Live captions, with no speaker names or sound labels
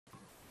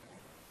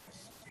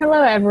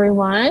Hello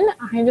everyone.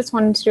 I just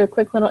wanted to do a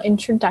quick little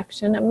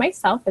introduction of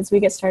myself as we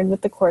get started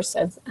with the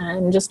courses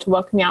and just to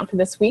welcome you out for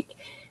this week.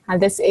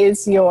 This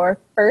is your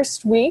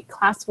first week.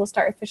 Class will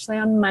start officially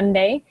on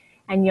Monday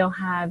and you'll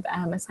have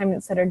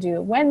assignments that are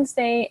due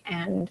Wednesday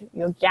and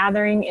your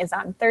gathering is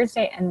on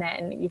Thursday, and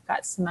then you've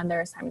got some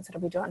other assignments that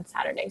will be due on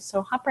Saturday.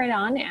 So hop right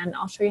on and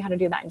I'll show you how to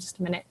do that in just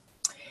a minute.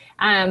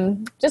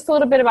 Just a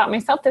little bit about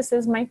myself. This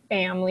is my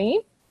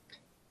family.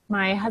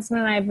 My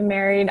husband and I have been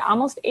married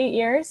almost 8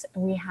 years.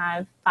 We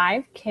have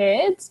 5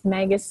 kids.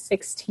 Meg is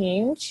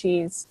 16.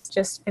 She's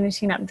just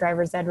finishing up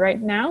driver's ed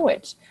right now,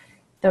 which,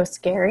 though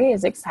scary,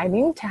 is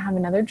exciting to have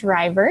another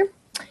driver.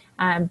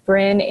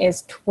 Bryn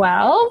is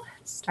 12,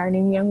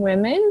 starting Young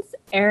Women's.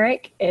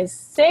 Eric is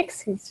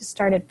 6. He's just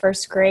started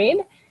first grade.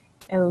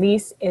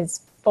 Elise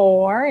is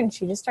 4, and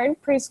she just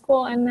started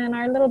preschool. And then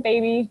our little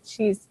baby,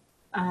 she's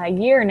a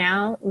year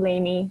now,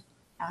 Lainey,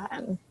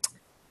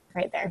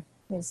 right there,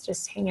 is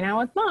just hanging out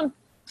with mom.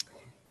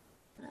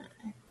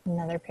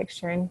 Another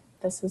picture, and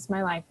this is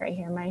my life right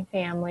here, my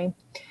family.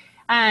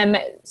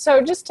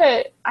 So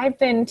I've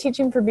been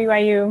teaching for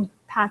BYU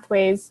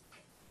Pathways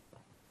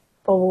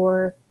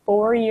for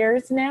 4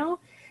 years now,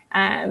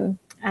 and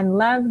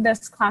love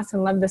this class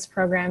and love this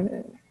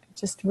program.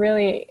 Just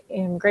really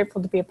am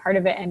grateful to be a part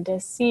of it and to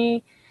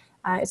see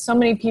so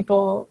many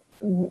people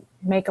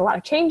make a lot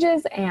of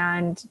changes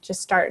and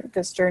just start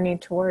this journey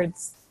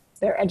towards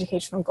their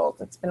educational goals.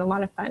 It's been a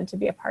lot of fun to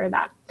be a part of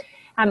that.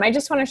 I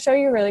just want to show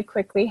you really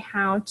quickly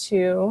how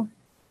to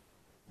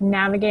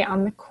navigate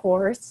on the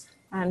course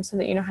so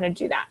that you know how to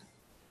do that.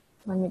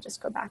 Let me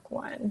just go back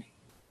one.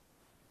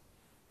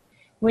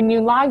 When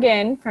you log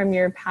in from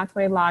your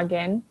Pathway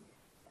login,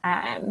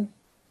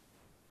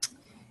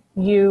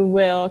 you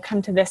will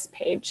come to this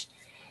page.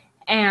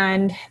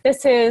 And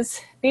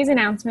these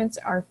announcements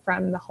are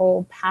from the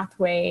whole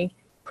Pathway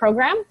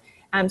program.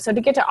 So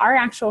to get to our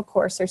actual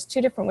course, there's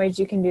 2 different ways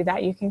you can do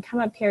that. You can come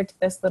up here to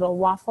this little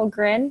waffle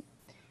grid,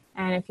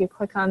 and if you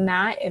click on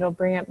that, it'll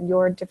bring up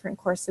your different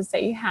courses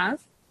that you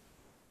have.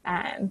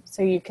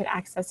 So you could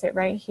access it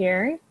right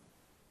here.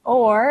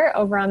 Or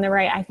over on the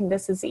right, I think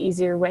this is the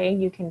easier way.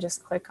 You can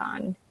just click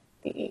on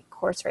the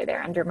course right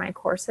there under My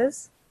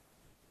Courses.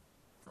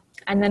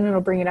 And then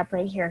it'll bring it up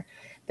right here.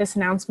 This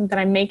announcement that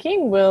I'm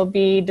making will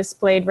be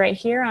displayed right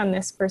here on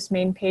this first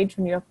main page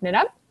when you open it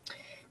up.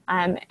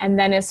 And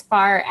then as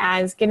far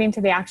as getting to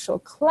the actual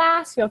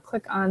class, you'll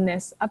click on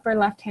this upper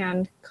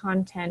left-hand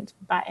content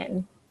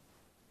button.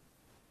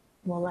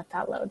 We'll let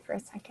that load for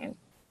a second.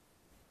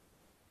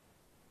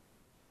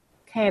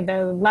 Okay,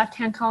 the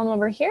left-hand column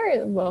over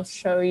here will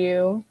show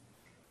you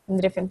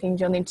the different things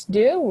you'll need to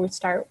do. We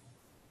start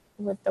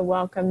with the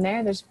welcome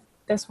there. This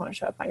won't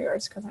show up on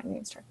yours because I'm the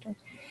instructor.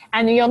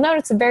 And you'll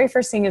notice the very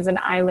first thing is an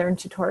iLearn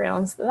tutorial.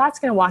 And so that's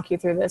going to walk you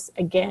through this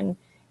again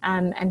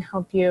and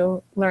help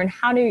you learn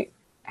how to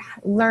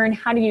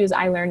use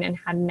iLearn and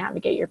how to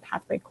navigate your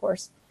Pathway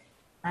course.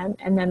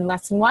 And then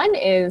lesson 1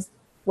 is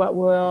what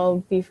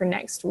will be for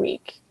next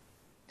week.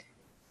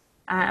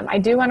 I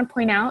do want to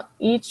point out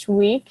each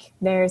week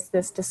there's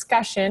this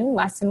discussion,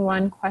 lesson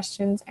 1,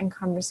 questions and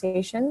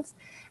conversations.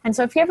 And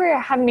so if you ever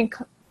have any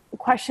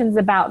questions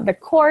about the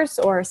course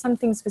or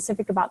something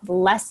specific about the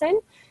lesson,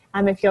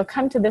 if you'll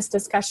come to this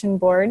discussion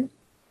board,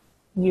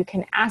 you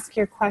can ask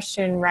your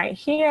question right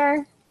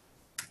here.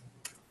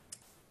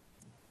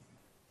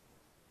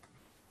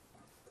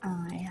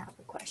 I have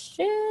a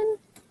question,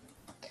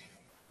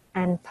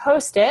 and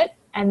post it,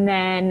 and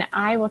then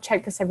I will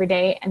check this every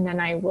day, and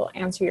then I will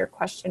answer your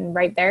question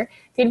right there.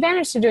 The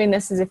advantage to doing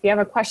this is if you have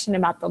a question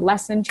about the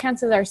lesson,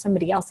 chances are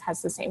somebody else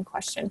has the same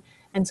question.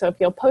 And so if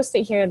you'll post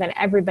it here, then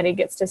everybody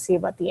gets to see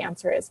what the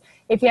answer is.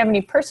 If you have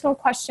any personal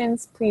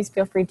questions, please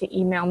feel free to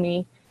email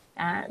me,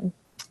 and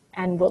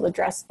we'll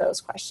address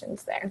those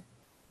questions there.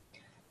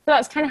 So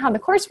that's kind of how the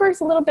course works.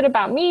 A little bit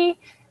about me.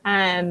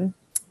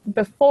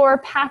 Before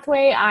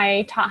Pathway,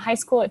 I taught high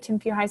school at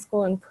Timpview High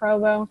School in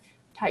Provo,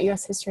 taught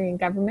U.S. history and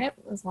government.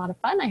 It was a lot of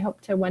fun. I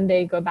hope to one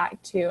day go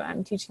back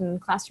to teaching in the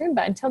classroom,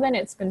 but until then,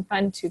 it's been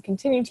fun to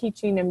continue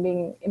teaching and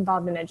being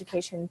involved in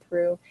education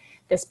through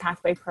this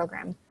Pathway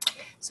program.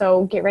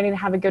 So get ready to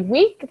have a good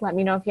week. Let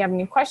me know if you have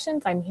any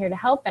questions. I'm here to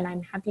help, and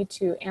I'm happy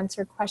to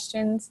answer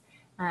questions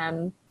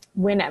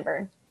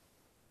whenever.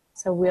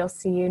 So we'll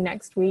see you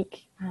next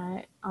week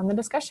on the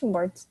discussion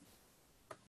boards.